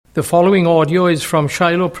The following audio is from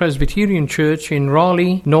Shiloh Presbyterian Church in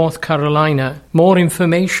Raleigh, North Carolina. More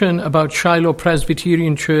information about Shiloh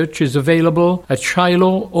Presbyterian Church is available at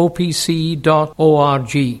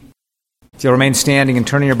shilohopc.org. If you'll remain standing and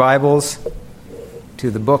turning your Bibles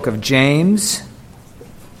to the book of James,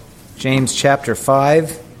 James chapter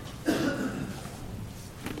 5.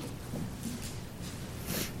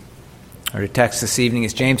 Our text this evening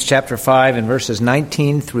is James chapter 5 and verses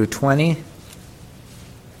 19 through 20.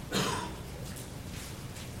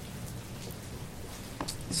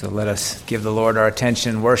 So let us give the Lord our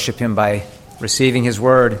attention and worship Him by receiving His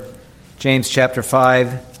word. James chapter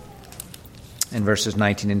 5 and verses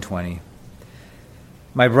 19 and 20.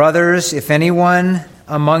 My brothers, if anyone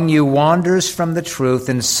among you wanders from the truth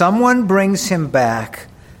and someone brings him back,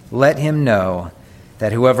 let him know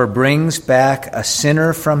that whoever brings back a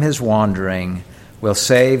sinner from his wandering will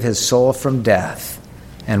save his soul from death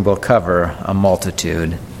and will cover a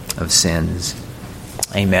multitude of sins.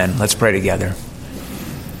 Amen. Let's pray together.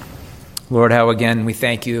 Lord, how again we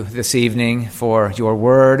thank you this evening for your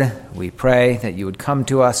word. We pray that you would come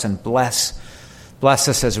to us and bless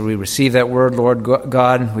us as we receive that word, Lord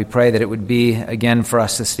God. We pray that it would be again for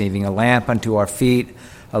us this evening a lamp unto our feet,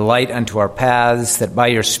 a light unto our paths, that by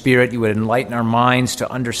your Spirit you would enlighten our minds to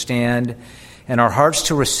understand and our hearts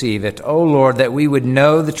to receive it. Oh Lord, that we would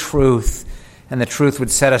know the truth and the truth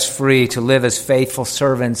would set us free to live as faithful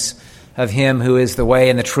servants of Him who is the way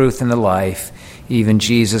and the truth and the life, even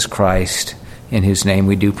Jesus Christ, in whose name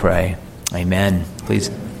we do pray. Amen. Please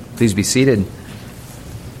be seated.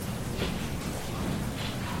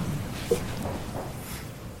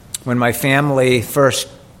 When my family first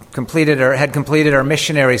had completed our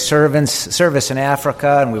missionary service in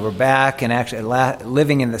Africa, and we were back and actually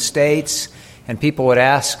living in the States, and people would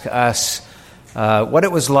ask us what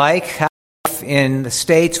it was like, how life in the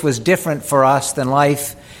States was different for us than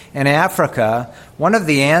life in Africa. One of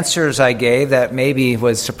the answers I gave that maybe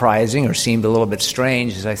was surprising or seemed a little bit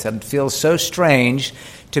strange is I said, it feels so strange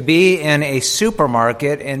to be in a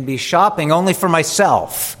supermarket and be shopping only for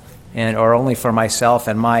myself or only for myself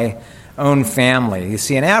and my own family. You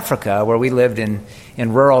see, in Africa, where we lived in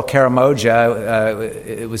rural Karamoja,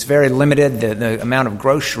 it was very limited, the amount of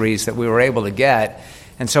groceries that we were able to get.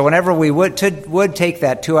 And so whenever we would take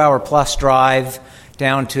that 2-hour-plus drive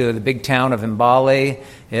down to the big town of Mbale,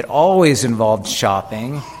 it always involved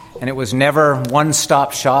shopping, and it was never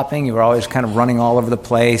one-stop shopping. You were always kind of running all over the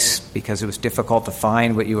place because it was difficult to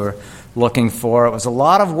find what you were looking for. It was a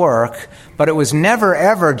lot of work, but it was never,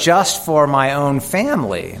 ever just for my own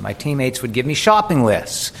family. My teammates would give me shopping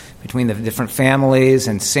lists between the different families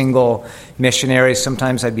and single missionaries.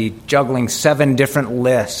 Sometimes I'd be juggling 7 different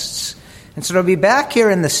lists. And so to be back here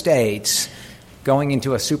in the States, going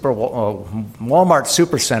into a Walmart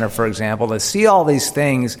supercenter, for example, to see all these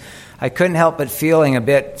things, I couldn't help but feeling a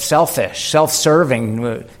bit selfish,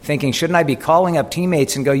 self-serving, thinking, shouldn't I be calling up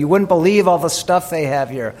teammates and go, you wouldn't believe all the stuff they have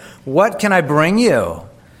here. What can I bring you?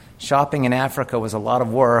 Shopping in Africa was a lot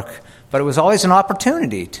of work, but it was always an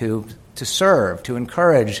opportunity to serve, to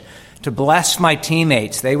encourage, to bless my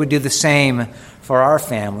teammates. They would do the same for our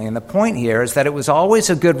family. And the point here is that it was always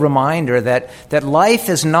a good reminder that life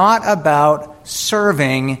is not about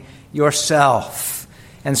serving yourself.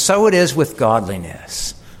 And so it is with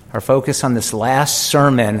godliness. Our focus on this last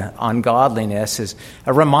sermon on godliness is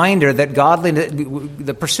a reminder that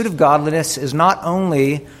the pursuit of godliness is not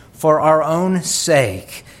only for our own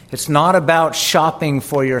sake. It's not about shopping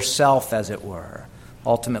for yourself, as it were.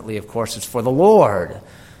 Ultimately, of course, it's for the Lord.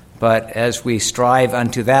 But as we strive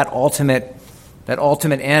unto that ultimate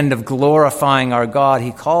end of glorifying our God,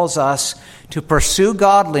 He calls us to pursue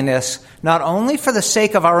godliness not only for the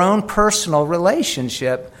sake of our own personal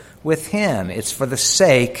relationship with Him, it's for the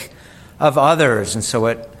sake of others. And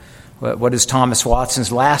so what is Thomas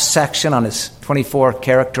Watson's last section on his 24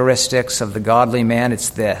 characteristics of the godly man?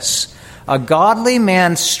 It's this: a godly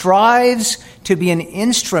man strives to be an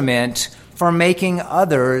instrument for making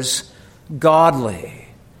others godly.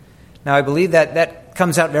 Now, I believe that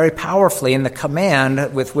comes out very powerfully in the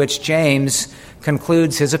command with which James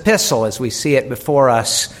concludes his epistle as we see it before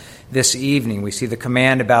us this evening. We see the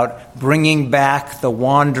command about bringing back the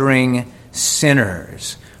wandering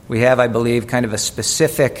sinners. We have, I believe, kind of a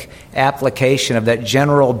specific application of that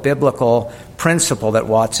general biblical principle that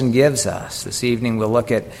Watson gives us. This evening we'll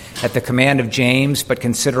look at the command of James, but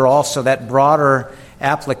consider also that broader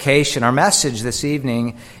application. Our message this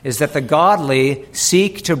evening is that the godly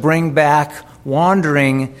seek to bring back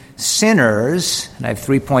wandering sinners. And I have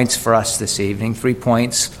 3 points for us this evening, 3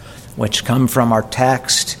 points which come from our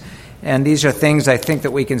text And these are things I think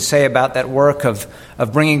that we can say about that work of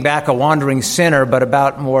bringing back a wandering sinner, but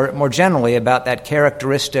about more generally about that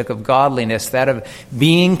characteristic of godliness, that of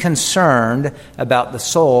being concerned about the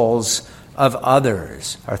souls of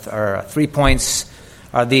others. Our 3 points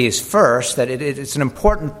are these. First, that it's an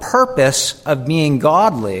important purpose of being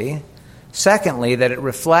godly. Secondly, that it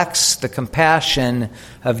reflects the compassion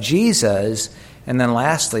of Jesus. And then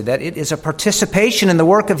lastly, that it is a participation in the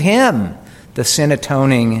work of Him, the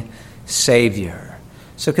sin-atoning Savior.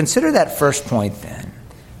 So consider that first point then,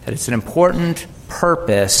 that it's an important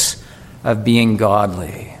purpose of being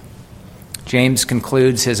godly. James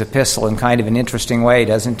concludes his epistle in kind of an interesting way,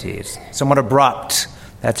 doesn't he? It's somewhat abrupt.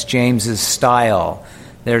 That's James's style.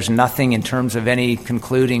 There's nothing in terms of any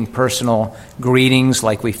concluding personal greetings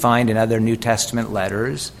like we find in other New Testament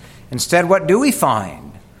letters. Instead, what do we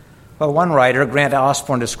find? Well, one writer, Grant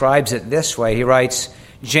Osborne, describes it this way. He writes,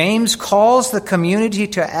 James calls the community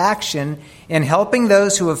to action in helping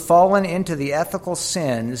those who have fallen into the ethical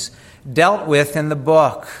sins dealt with in the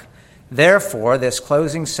book. Therefore, this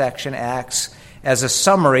closing section acts as a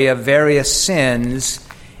summary of various sins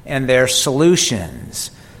and their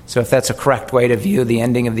solutions. So if that's a correct way to view the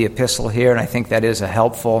ending of the epistle here, and I think that is a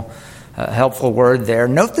helpful word there,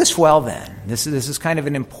 note this well then. This is kind of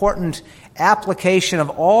an important application of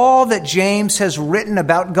all that James has written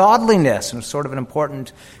about godliness, and sort of an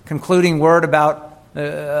important concluding word about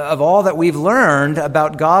of all that we've learned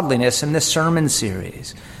about godliness in this sermon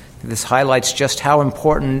series. This highlights just how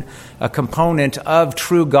important a component of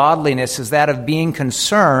true godliness is that of being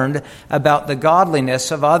concerned about the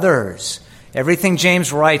godliness of others. Everything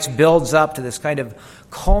James writes builds up to this kind of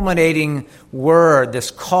culminating word,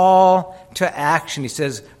 this call to action. He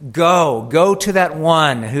says, go to that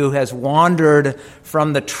one who has wandered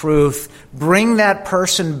from the truth. Bring that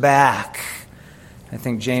person back. I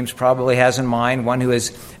think James probably has in mind one who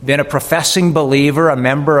has been a professing believer, a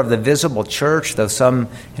member of the visible church, though some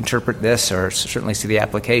interpret this or certainly see the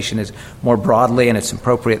application as more broadly, and it's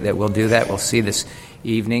appropriate that we'll do that. We'll see this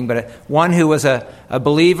evening. But one who was a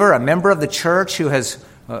believer, a member of the church, who has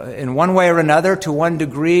in one way or another, to one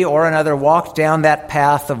degree or another, walked down that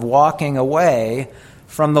path of walking away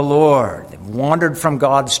from the Lord. They've wandered from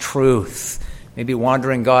God's truth, maybe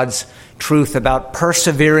wandering God's truth about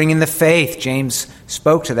persevering in the faith. James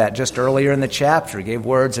spoke to that just earlier in the chapter. He gave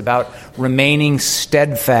words about remaining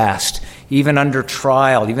steadfast, even under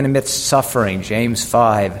trial, even amidst suffering. James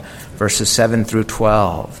 5, verses 7 through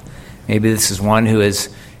 12. Maybe this is one who has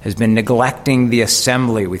been neglecting the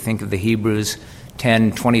assembly. We think of the Hebrews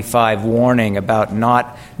 10:25 warning about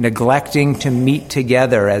not neglecting to meet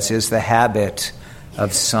together, as is the habit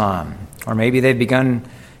of some. Or maybe they've begun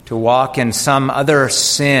to walk in some other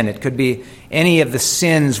sin. It could be any of the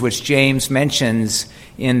sins which James mentions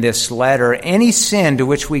in this letter. Any sin to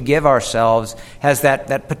which we give ourselves has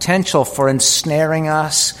that potential for ensnaring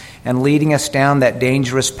us and leading us down that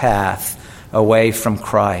dangerous path away from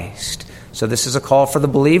Christ. So this is a call for the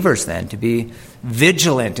believers then to be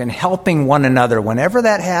vigilant in helping one another whenever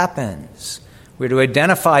that happens. We're to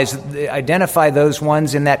identify those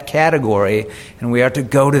ones in that category, and we are to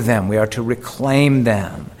go to them. We are to reclaim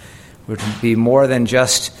them. We're to be more than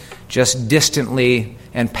just distantly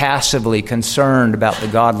and passively concerned about the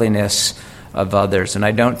godliness of others. And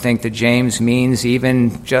I don't think that James means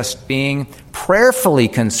even just being prayerfully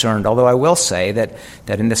concerned, although I will say that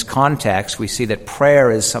in this context we see that prayer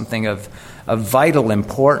is something of vital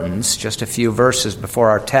importance. Just a few verses before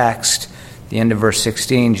our text, the end of verse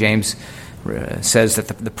 16, James says that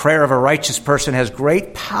the prayer of a righteous person has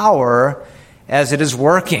great power as it is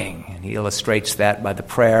working. And he illustrates that by the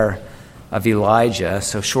prayer of Elijah.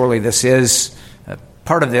 So surely this is,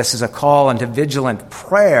 part of this is a call into vigilant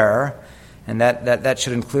prayer, and that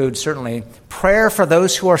should include certainly prayer for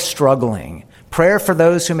those who are struggling, prayer for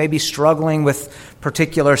those who may be struggling with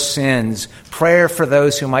particular sins, prayer for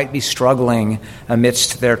those who might be struggling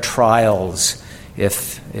amidst their trials.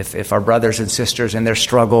 If our brothers and sisters in their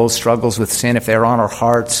struggles with sin, if they're on our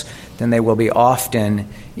hearts, then they will be often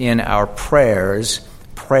in our prayers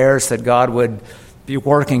that God would be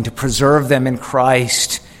working to preserve them in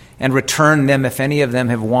Christ and return them if any of them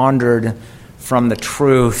have wandered from the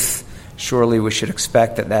truth. Surely we should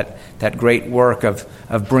expect that great work of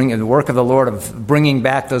bringing the work of the Lord of bringing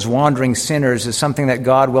back those wandering sinners is something that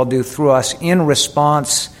God will do through us in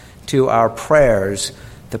response to our prayers,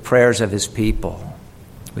 the prayers of His people.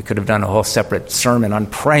 We could have done a whole separate sermon on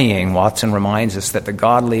praying. Watson reminds us that the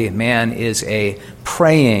godly man is a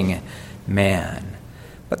praying man.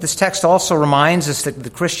 But this text also reminds us that the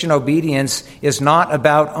Christian obedience is not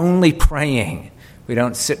about only praying. We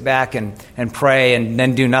don't sit back and pray and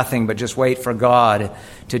then do nothing but just wait for God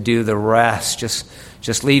to do the rest.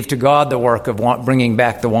 Just leave to God the work of bringing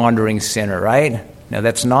back the wandering sinner, right? No,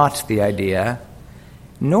 that's not the idea.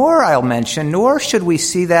 Nor should we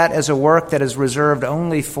see that as a work that is reserved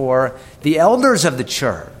only for the elders of the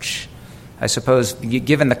church. I suppose,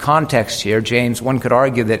 given the context here, one could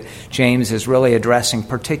argue that James is really addressing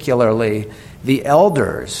particularly the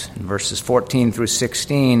elders. In verses 14 through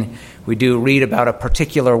 16, we do read about a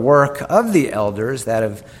particular work of the elders, that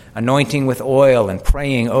of anointing with oil and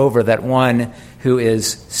praying over that one who is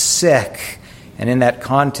sick. And in that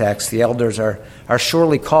context, the elders are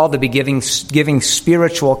surely called to be giving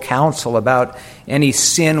spiritual counsel about any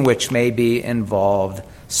sin which may be involved.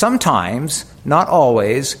 Sometimes, not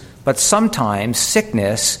always, but sometimes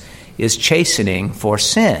sickness is chastening for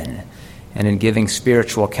sin. And in giving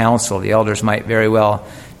spiritual counsel, the elders might very well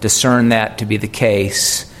discern that to be the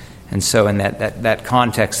case. And so in that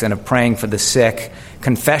context then of praying for the sick,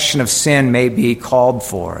 confession of sin may be called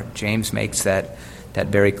for. James makes that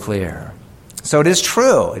very clear. So it is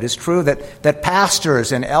true that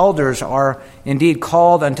pastors and elders are indeed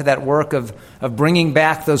called unto that work of bringing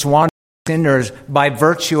back those wandering sinners by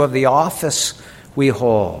virtue of the office we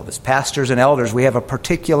hold. As pastors and elders, we have a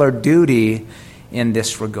particular duty in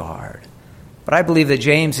this regard. But I believe that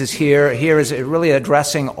James is here is really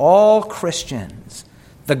addressing all Christians.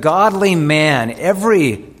 The godly man,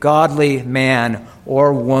 every godly man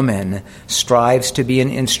or woman strives to be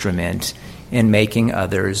an instrument in making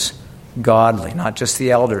others godly. Not just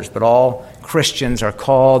the elders, but all Christians are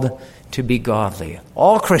called to be godly.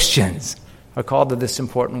 All Christians are called to this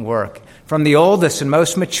important work. From the oldest and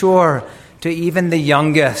most mature to even the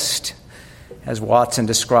youngest. As Watson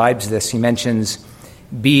describes this, he mentions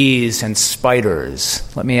bees and spiders.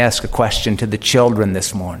 Let me ask a question to the children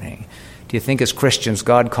this morning. Do you think as Christians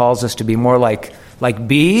God calls us to be more like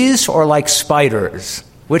bees or like spiders?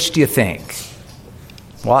 Which do you think?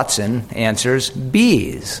 Watson answers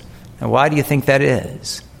bees. And why do you think that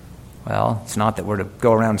is? Well, it's not that we're to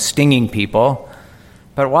go around stinging people.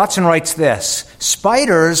 But Watson writes this: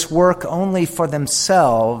 spiders work only for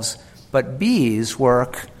themselves, but bees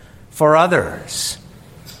work for others.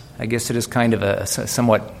 I guess it is kind of a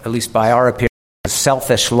somewhat, at least by our appearance, a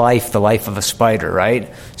selfish life, the life of a spider,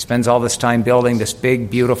 right? Spends all this time building this big,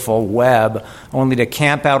 beautiful web, only to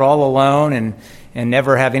camp out all alone and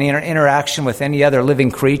never have any interaction with any other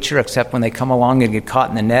living creature except when they come along and get caught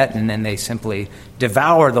in the net, and then they simply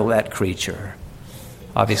devour that creature.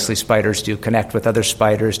 Obviously, spiders do connect with other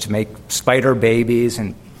spiders to make spider babies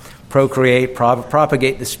and procreate,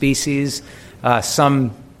 propagate the species.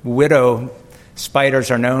 Some widow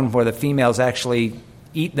spiders are known where the females actually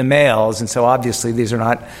eat the males, and so obviously these are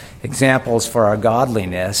not examples for our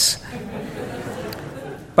godliness.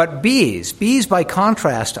 But bees by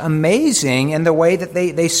contrast, amazing in the way that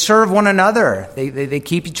they serve one another. They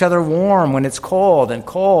keep each other warm when it's cold, and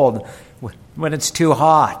cold when it's too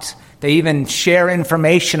hot. They even share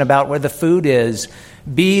information about where the food is.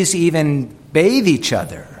 Bees even bathe each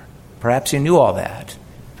other. Perhaps you knew all that.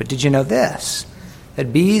 But did you know this?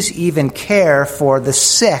 That bees even care for the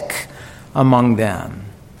sick among them.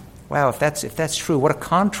 Wow, if that's true, what a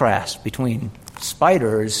contrast between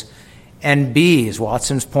spiders and bees.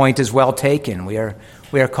 Watson's point is well taken. We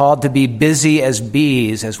are called to be busy as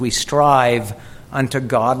bees as we strive unto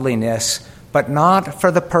godliness, but not for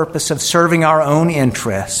the purpose of serving our own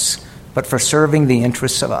interests, but for serving the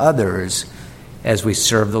interests of others as we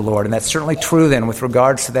serve the Lord. And that's certainly true then with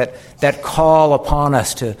regards to that call upon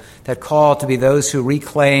us, that call to be those who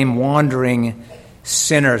reclaim wandering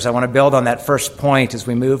sinners. I want to build on that first point as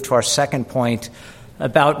we move to our second point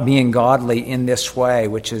about being godly in this way,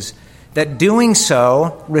 which is that doing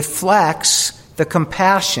so reflects the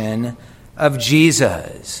compassion of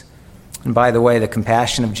Jesus. And by the way, the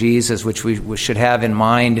compassion of Jesus, which we should have in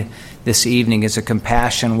mind this evening, is a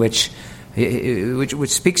compassion which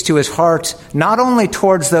speaks to his heart not only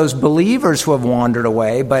towards those believers who have wandered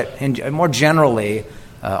away, but more generally,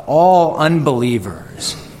 all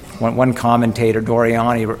unbelievers. One commentator,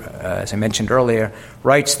 Doriani, as I mentioned earlier,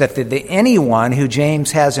 writes that anyone who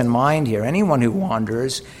James has in mind here, anyone who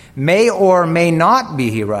wanders, may or may not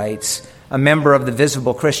be, he writes, a member of the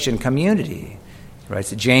visible Christian community. He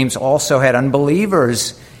writes that James also had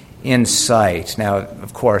unbelievers in sight. Now,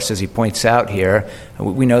 of course, as he points out here,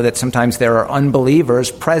 we know that sometimes there are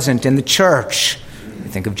unbelievers present in the church.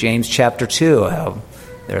 Think of James chapter 2, how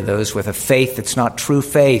there are those with a faith that's not true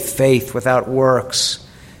faith. Faith without works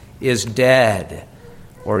is dead.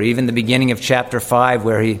 Or even the beginning of chapter 5,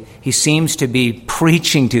 where he seems to be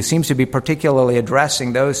particularly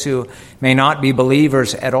addressing those who may not be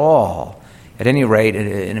believers at all. At any rate,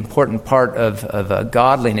 an important part of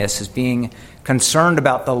godliness is being concerned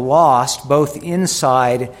about the lost, both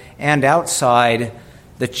inside and outside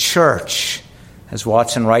the church. As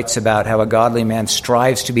Watson writes about how a godly man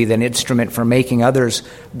strives to be the instrument for making others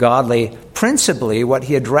godly, principally what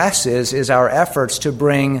he addresses is our efforts to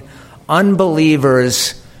bring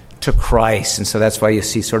unbelievers to Christ. And so that's why you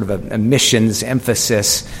see sort of a missions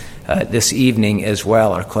emphasis this evening as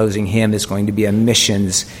well. Our closing hymn is going to be a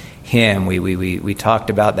missions hymn. We talked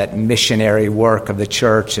about that missionary work of the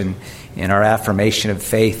church and in our affirmation of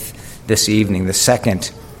faith this evening, the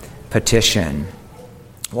second petition.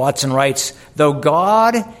 Watson writes, though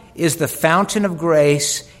God is the fountain of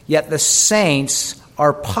grace, yet the saints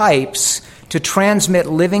are pipes to transmit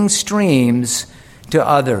living streams to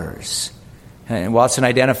others. And Watson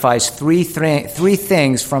identifies three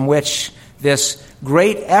things from which this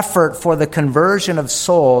great effort for the conversion of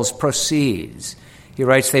souls proceeds. He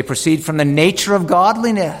writes, they proceed from the nature of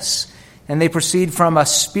godliness, and they proceed from a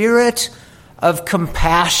spirit of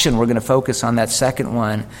compassion. We're going to focus on that second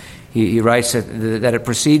one. He writes that it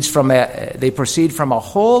proceeds from they proceed from a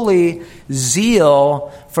holy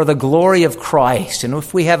zeal for the glory of Christ. And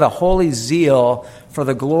if we have a holy zeal for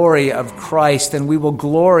the glory of Christ, then we will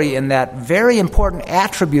glory in that very important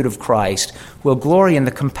attribute of Christ. We'll glory in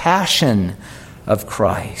the compassion of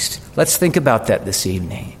Christ. Let's think about that this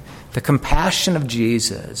evening. The compassion of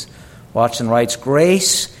Jesus. Watson writes,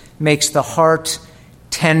 grace makes the heart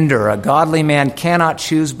tender. A godly man cannot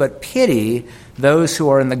choose but pity those who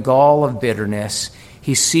are in the gall of bitterness.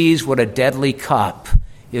 He sees what a deadly cup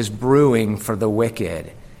is brewing for the wicked.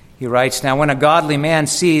 He writes, now when a godly man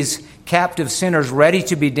sees captive sinners ready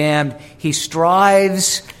to be damned, he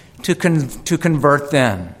strives to convert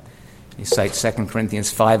them. He cites 2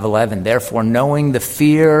 Corinthians 5:11. Therefore, knowing the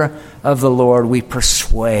fear of the Lord, we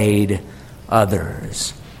persuade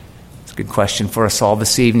others. It's a good question for us all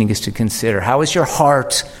this evening is to consider. How is your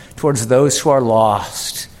heart towards those who are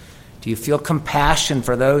lost? Do you feel compassion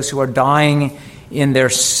for those who are dying in their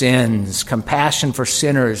sins? Compassion for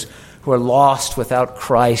sinners who are lost without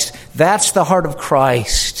Christ? That's the heart of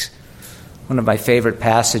Christ. One of my favorite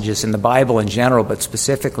passages in the Bible in general, but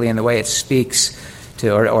specifically in the way it speaks to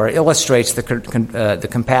or illustrates the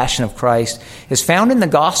compassion of Christ, is found in the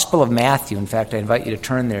Gospel of Matthew. In fact, I invite you to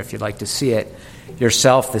turn there if you'd like to see it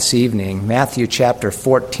yourself this evening. Matthew chapter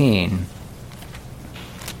 14.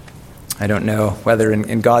 I don't know whether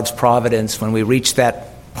in God's providence, when we reach that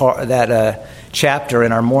chapter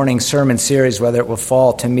in our morning sermon series, whether it will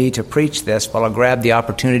fall to me to preach this, but I'll grab the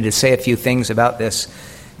opportunity to say a few things about this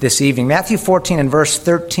evening. Matthew 14 and verse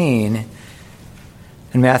 13.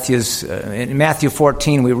 In Matthew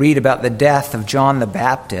 14, we read about the death of John the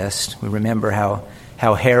Baptist. We remember how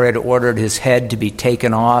Herod ordered his head to be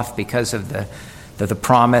taken off because of the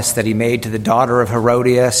promise that he made to the daughter of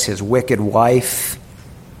Herodias, his wicked wife.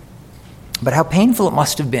 But how painful it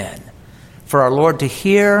must have been for our Lord to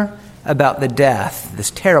hear about the death,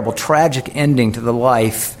 this terrible, tragic ending to the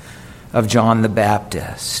life of John the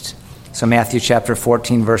Baptist. So Matthew chapter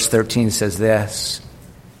 14, verse 13 says this,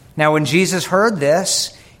 now when Jesus heard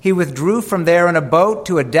this, he withdrew from there in a boat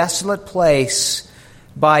to a desolate place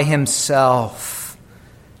by himself.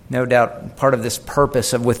 No doubt part of this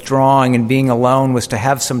purpose of withdrawing and being alone was to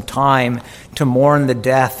have some time to mourn the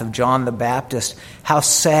death of John the Baptist. How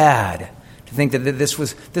sad to think that this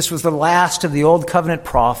was the last of the Old Covenant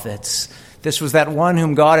prophets. This was that one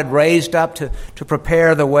whom God had raised up to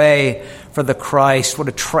prepare the way for the Christ. What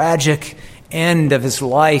a tragic end of his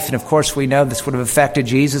life. And of course we know this would have affected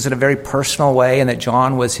Jesus in a very personal way, and that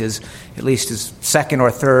John was at least his second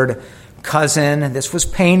or third cousin. This was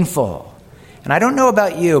painful. And I don't know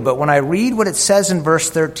about you, but when I read what it says in verse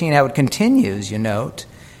 13, how it continues, you note,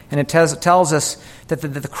 and it tells us that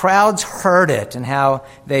the crowds heard it and how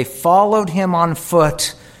they followed him on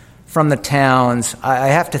foot from the towns. I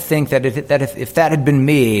have to think that if that had been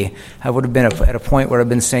me, I would have been at a point where I've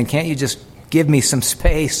been saying, can't you just give me some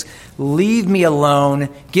space, leave me alone,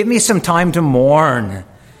 give me some time to mourn?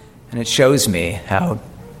 And it shows me how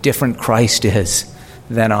different Christ is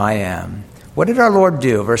than I am. What did our Lord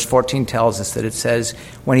do? Verse 14 tells us that it says,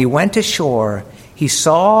 when he went ashore, he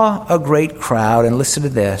saw a great crowd, and listen to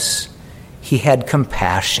this, he had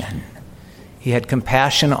compassion. He had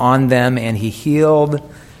compassion on them, and he healed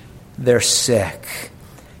their sick.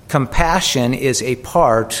 Compassion is a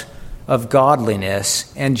part of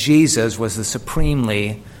godliness, and Jesus was the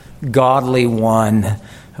supremely godly one.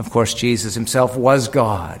 Of course, Jesus himself was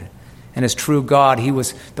God. And as true God, he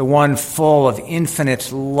was the one full of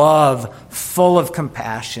infinite love, full of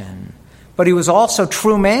compassion. But he was also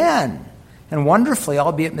true man. And wonderfully,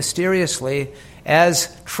 albeit mysteriously,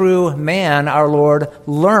 as true man, our Lord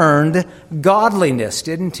learned godliness,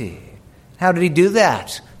 didn't he? How did he do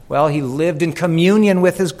that? Well, he lived in communion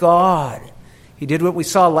with his God. He did what we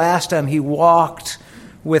saw last time. He walked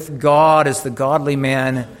with God as the godly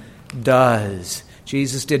man does.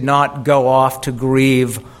 Jesus did not go off to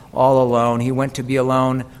grieve all alone. He went to be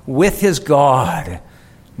alone with his God.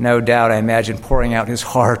 No doubt, I imagine, pouring out his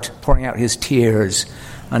heart, pouring out his tears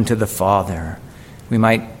unto the Father. We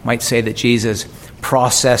might say that Jesus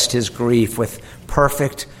processed his grief with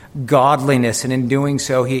perfect godliness, and in doing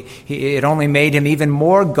so, it only made him even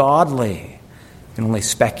more godly. You can only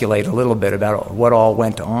speculate a little bit about what all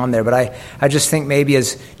went on there, but I just think maybe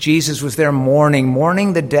as Jesus was there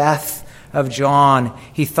mourning the death of John,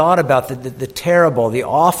 he thought about the terrible, the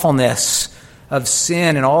awfulness of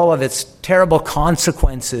sin and all of its terrible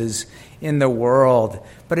consequences in the world.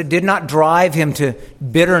 But it did not drive him to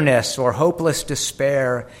bitterness or hopeless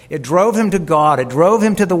despair. It drove him to God. It drove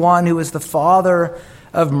him to the one who is the Father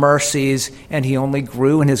of mercies, and he only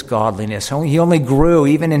grew in his godliness. He only grew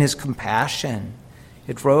even in his compassion.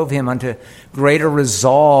 It drove him unto greater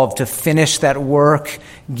resolve to finish that work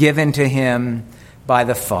given to him by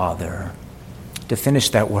the Father. To finish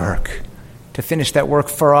that work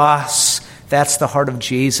for us. That's the heart of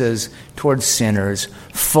Jesus towards sinners,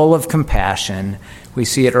 full of compassion. We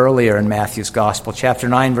see it earlier in Matthew's Gospel, chapter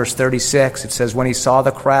 9, verse 36. It says, when he saw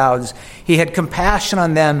the crowds, he had compassion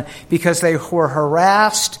on them because they were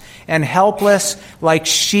harassed and helpless like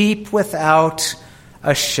sheep without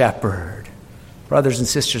a shepherd. Brothers and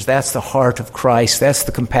sisters, that's the heart of Christ. That's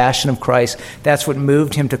the compassion of Christ. That's what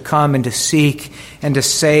moved him to come and to seek and to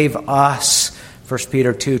save us. 1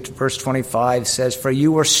 Peter 2, verse 25 says, for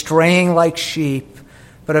you were straying like sheep,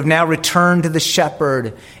 but have now returned to the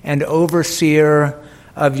shepherd and overseer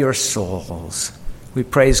of your souls. We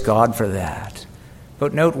praise God for that.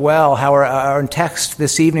 But note well how our text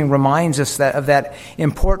this evening reminds us of that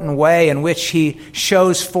important way in which he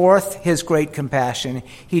shows forth his great compassion.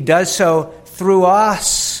 He does so through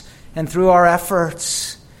us and through our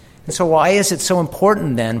efforts. And so why is it so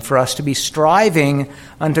important then for us to be striving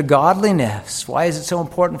unto godliness? Why is it so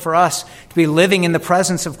important for us to be living in the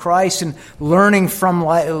presence of Christ and learning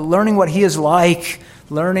what he is like,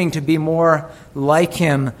 learning to be more like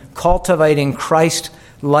him, cultivating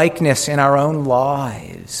Christ-likeness in our own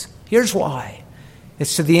lives? Here's why.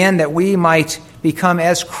 It's to the end that we might become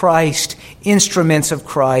as Christ, instruments of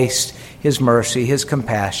Christ, his mercy, his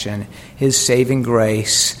compassion, his saving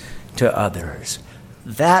grace to others.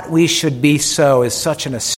 That we should be so is such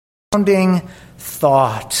an astounding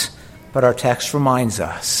thought, but our text reminds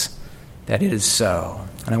us that it is so.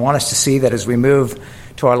 And I want us to see that as we move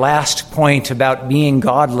to our last point about being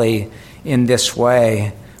godly in this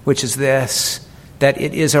way, which is this, that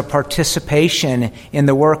it is a participation in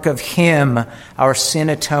the work of him, our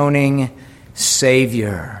sin-atoning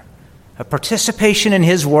Savior. A participation in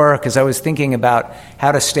his work. As I was thinking about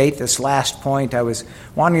how to state this last point, I was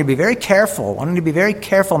wanting to be very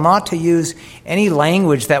careful not to use any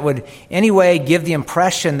language that would anyway give the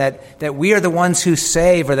impression that we are the ones who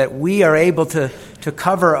save or that we are able to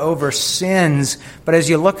cover over sins. But as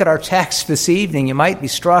you look at our text this evening, you might be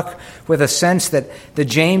struck with a sense that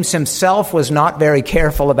James himself was not very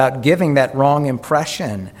careful about giving that wrong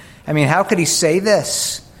impression. I mean, how could he say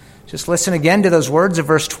this? Just listen again to those words of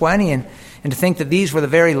verse 20 and to think that these were the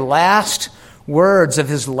very last words of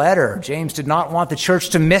his letter. James did not want the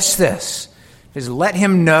church to miss this. Just let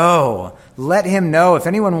him know. Let him know. If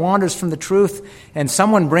anyone wanders from the truth and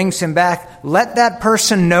someone brings him back, let that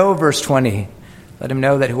person know, verse 20. Let him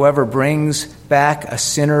know that whoever brings back a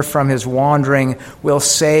sinner from his wandering will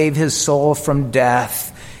save his soul from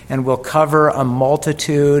death and will cover a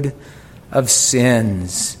multitude of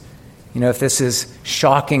sins. You know, if this is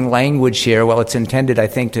shocking language here, well, it's intended, I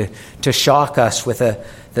think, to shock us with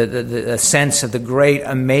the sense of the great,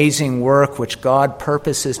 amazing work which God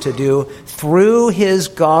purposes to do through his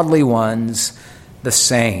godly ones, the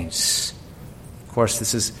saints. Of course,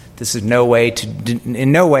 this is in no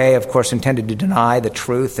way, of course, intended to deny the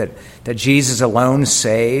truth that Jesus alone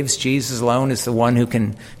saves. Jesus alone is the one who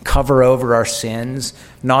can cover over our sins.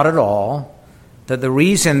 Not at all. That the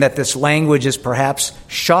reason that this language is perhaps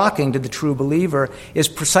shocking to the true believer is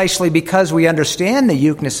precisely because we understand the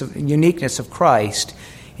uniqueness of Christ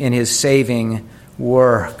in his saving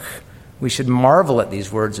work. We should marvel at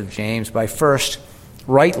these words of James by first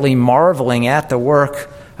rightly marveling at the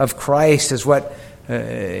work of Christ as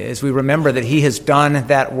we remember that he has done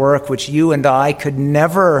that work which you and I could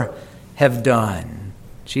never have done.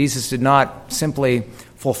 Jesus did not simply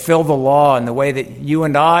fulfill the law in the way that you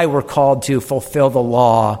and I were called to fulfill the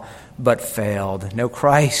law, but failed. No,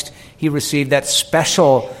 Christ, he received that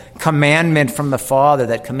special commandment from the Father,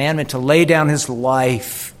 that commandment to lay down his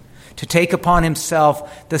life, to take upon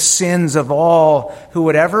himself the sins of all who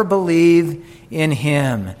would ever believe in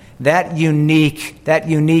him. That unique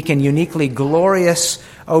and uniquely glorious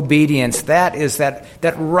obedience, that is that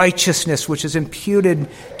righteousness which is imputed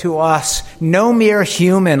to us. No mere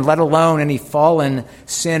human, let alone any fallen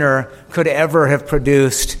sinner, could ever have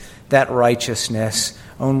produced that righteousness.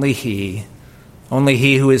 Only he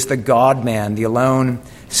who is the God-man, the alone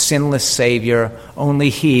sinless Savior,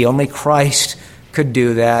 only Christ could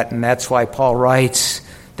do that. And that's why Paul writes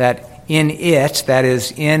that in it, that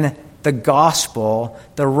is, in the gospel,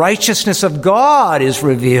 the righteousness of God is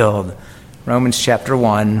revealed. Romans chapter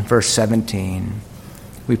 1, verse 17.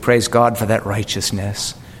 We praise God for that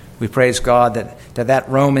righteousness. We praise God that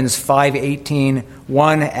Romans 5:18,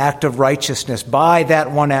 one act of righteousness, by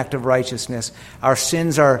that one act of righteousness, our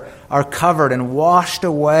sins are covered and washed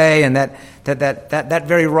away, and that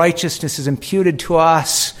very righteousness is imputed to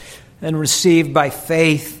us and received by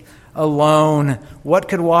faith alone. What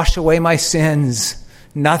could wash away my sins?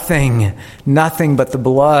 Nothing but the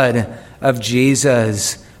blood of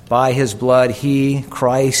Jesus. By his blood, he,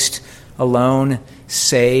 Christ alone,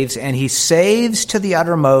 saves, and he saves to the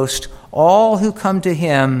uttermost all who come to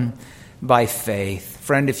him by faith.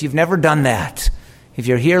 Friend, if you've never done that, if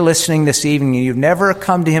you're here listening this evening and you've never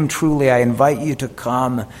come to him truly, I invite you to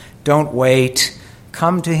come. Don't wait.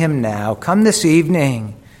 Come to him now. Come this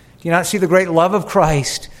evening. Do you not see the great love of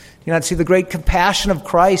Christ? Do you not see the great compassion of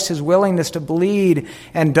Christ, his willingness to bleed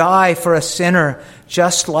and die for a sinner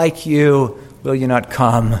just like you? Will you not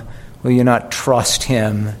come? Will you not trust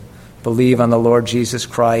him? Believe on the Lord Jesus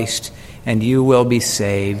Christ, and you will be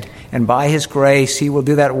saved. And by his grace, he will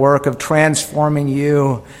do that work of transforming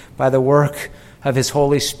you by the work of his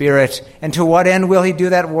Holy Spirit. And to what end will he do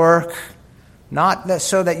that work? Not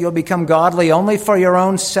so that you'll become godly only for your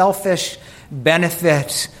own selfish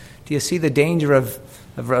benefit. Do you see the danger of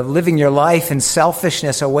living your life in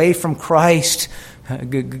selfishness away from Christ?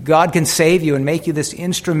 God can save you and make you this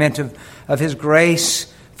instrument of his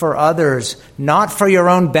grace for others. Not for your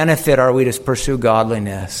own benefit are we to pursue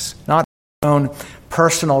godliness. Not for our own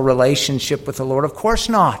personal relationship with the Lord. Of course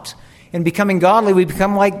not. In becoming godly, we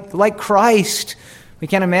become like Christ. We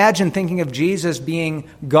can't imagine thinking of Jesus being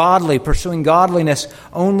godly, pursuing godliness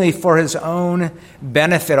only for his own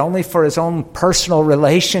benefit, only for his own personal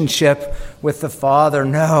relationship with the Father.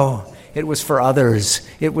 No, it was for others.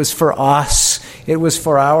 It was for us. It was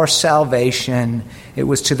for our salvation. It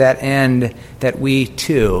was to that end that we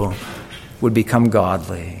too would become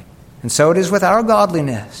godly. And so it is with our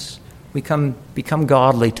godliness. We become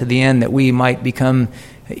godly to the end that we might become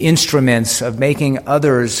instruments of making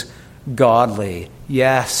others godly.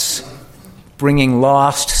 Yes, bringing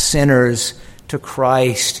lost sinners to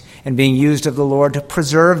Christ and being used of the Lord to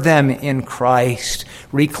preserve them in Christ,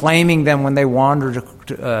 reclaiming them when they wandered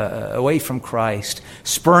away from Christ,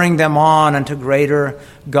 spurring them on unto greater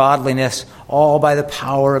godliness, all by the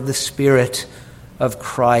power of the Spirit of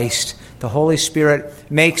Christ. The Holy Spirit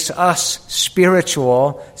makes us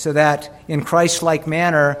spiritual so that in Christ-like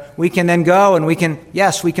manner we can then go and we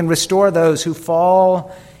can restore those who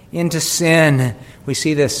fall into sin. We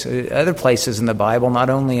see this other places in the Bible,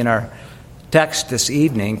 not only in our text this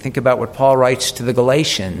evening. Think about what Paul writes to the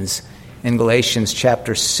Galatians in Galatians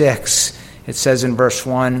chapter 6. It says in verse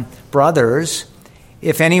 1, "Brothers,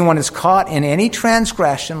 if anyone is caught in any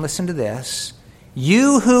transgression," listen to this,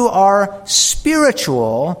 "you who are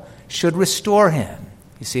spiritual should restore him."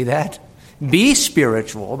 You see that? Be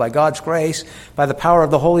spiritual by God's grace, by the power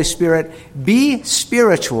of the Holy Spirit. Be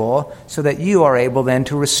spiritual so that you are able then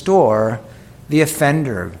to restore the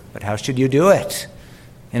offender. But how should you do it?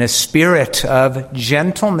 In a spirit of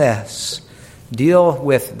gentleness. Deal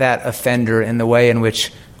with that offender in the way in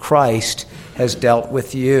which Christ has dealt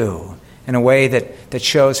with you, in a way that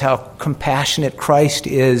shows how compassionate Christ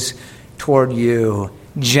is toward you.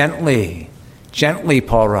 Gently,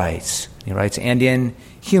 Paul writes. He writes, and in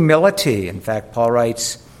humility. In fact, Paul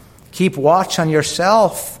writes, keep watch on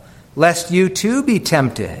yourself, lest you too be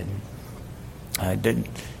tempted.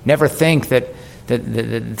 Never think that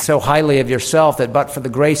so highly of yourself that but for the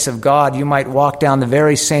grace of God you might walk down the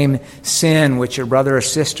very same sin which your brother or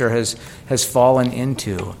sister has fallen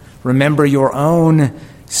into. Remember your own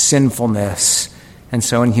sinfulness. And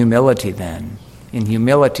so in humility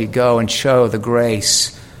go and show the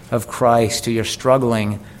grace of Christ to your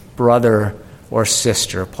struggling brother or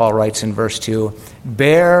sister. Paul writes in verse 2,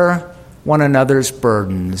 bear one another's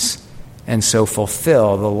burdens and so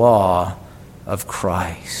fulfill the law of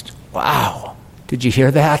Christ. Wow. Did you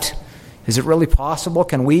hear that? Is it really possible?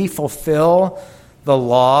 Can we fulfill the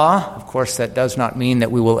law? Of course, that does not mean that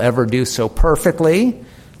we will ever do so perfectly,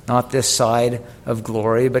 not this side of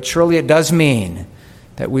glory, but surely it does mean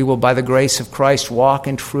that we will, by the grace of Christ, walk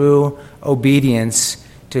in true obedience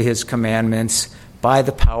to his commandments by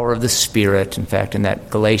the power of the Spirit. In fact, in that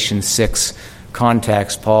Galatians 6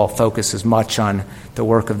 context, Paul focuses much on the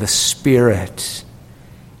work of the Spirit.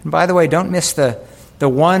 And by the way, don't miss the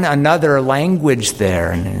one another language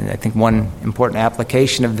there. And I think one important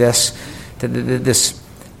application of this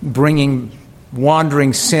bringing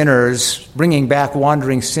back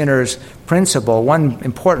wandering sinners principle, one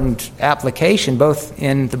important application both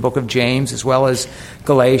in the book of James as well as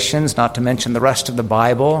Galatians, not to mention the rest of the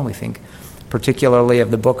Bible, we think particularly of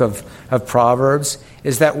the book of Proverbs,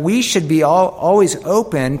 is that we should be always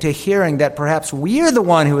open to hearing that perhaps we are the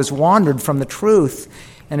one who has wandered from the truth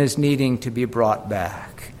and is needing to be brought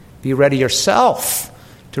back. Be ready yourself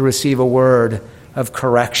to receive a word of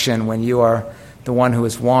correction when you are the one who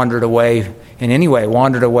has wandered away in any way,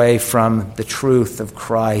 wandered away from the truth of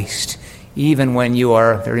Christ, even when you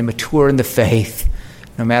are very mature in the faith,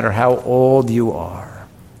 no matter how old you are.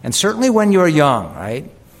 And certainly when you are young, right?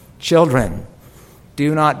 Children,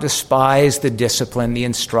 do not despise the discipline, the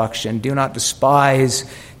instruction. Do not despise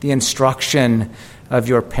the instruction of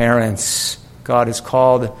your parents. God has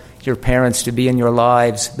called your parents to be in your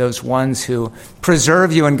lives those ones who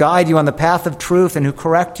preserve you and guide you on the path of truth and who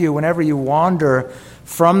correct you whenever you wander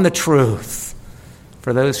from the truth.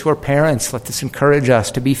 For those who are parents, let this encourage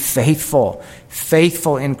us to be faithful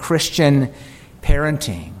in Christian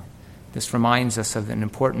parenting. This reminds us of an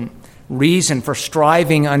important reason for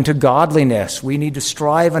striving unto godliness. We need to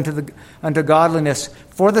strive unto godliness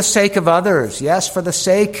for the sake of others. Yes, for the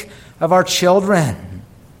sake of our children.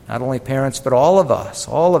 Not only parents, but all of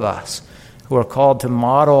us who are called to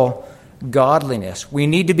model godliness. We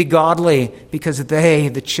need to be godly because they,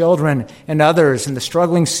 the children and others and the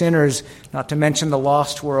struggling sinners, not to mention the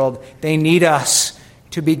lost world, they need us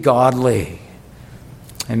to be godly.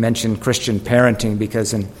 I mentioned Christian parenting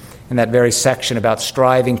because in that very section about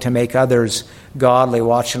striving to make others godly,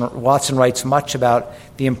 Watson writes much about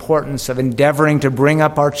the importance of endeavoring to bring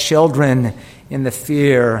up our children in the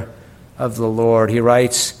fear of the Lord. He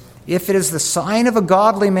writes, "If it is the sign of a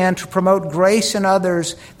godly man to promote grace in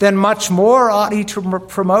others, then much more ought he to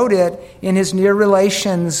promote it in his near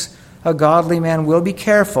relations. A godly man will be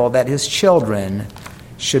careful that his children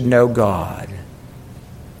should know God."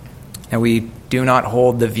 And we do not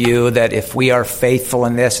hold the view that if we are faithful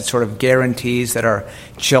in this, it sort of guarantees that our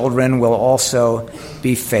children will also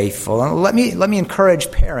be faithful. And let me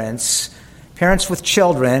encourage parents with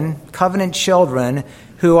children, covenant children,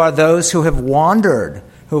 who are those who have wandered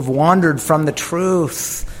from the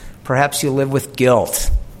truth. Perhaps you live with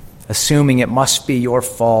guilt, assuming it must be your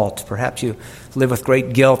fault. Perhaps you live with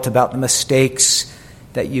great guilt about the mistakes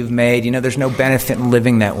that you've made. You know, there's no benefit in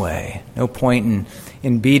living that way. No point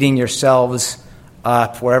in beating yourselves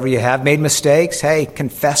up. Wherever you have made mistakes, hey,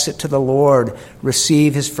 confess it to the Lord.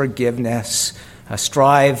 Receive his forgiveness.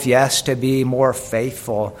 Strive, yes, to be more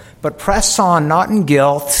faithful. But press on, not in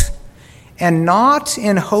guilt and not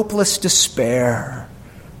in hopeless despair.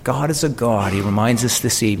 God is a God, he reminds us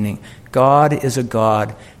this evening, God is a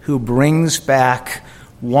God who brings back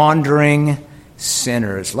wandering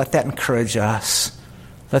sinners. Let that encourage us.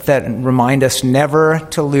 Let that remind us never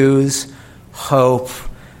to lose hope.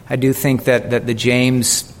 I do think that the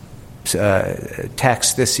James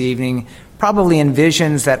text this evening probably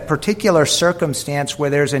envisions that particular circumstance where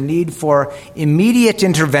there's a need for immediate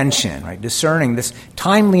intervention, right? Discerning this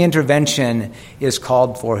timely intervention is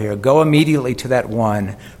called for here. Go immediately to that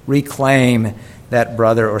one. Reclaim that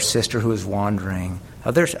brother or sister who is wandering.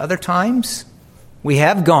 Other times, we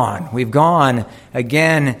have gone. We've gone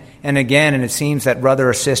again and again, and it seems that brother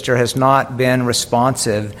or sister has not been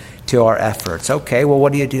responsive to our efforts. Okay, well,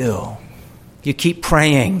 what do? You keep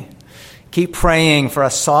praying. Keep praying for a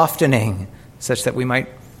softening such that we might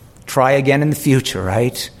try again in the future,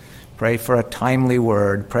 right? Pray for a timely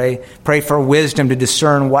word. Pray for wisdom to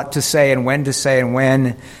discern what to say and when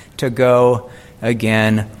to go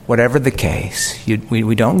again. Whatever the case,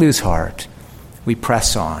 we don't lose heart. We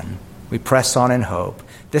press on. We press on in hope.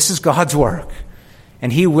 This is God's work,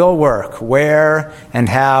 and he will work where and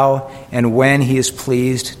how and when he is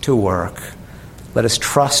pleased to work. Let us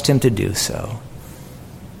trust him to do so.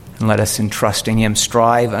 And let us, in trusting him,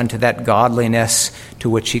 strive unto that godliness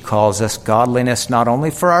to which he calls us. Godliness not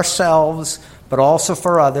only for ourselves, but also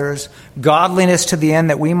for others. Godliness to the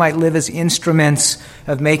end that we might live as instruments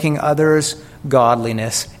of making others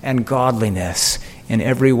godliness, and godliness in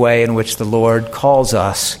every way in which the Lord calls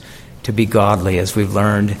us to be godly, as we've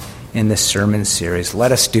learned in this sermon series.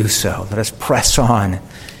 Let us do so. Let us press on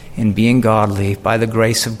in being godly by the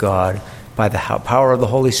grace of God, by the power of the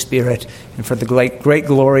Holy Spirit, and for the great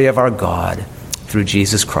glory of our God through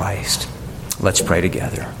Jesus Christ. Let's pray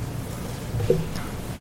together.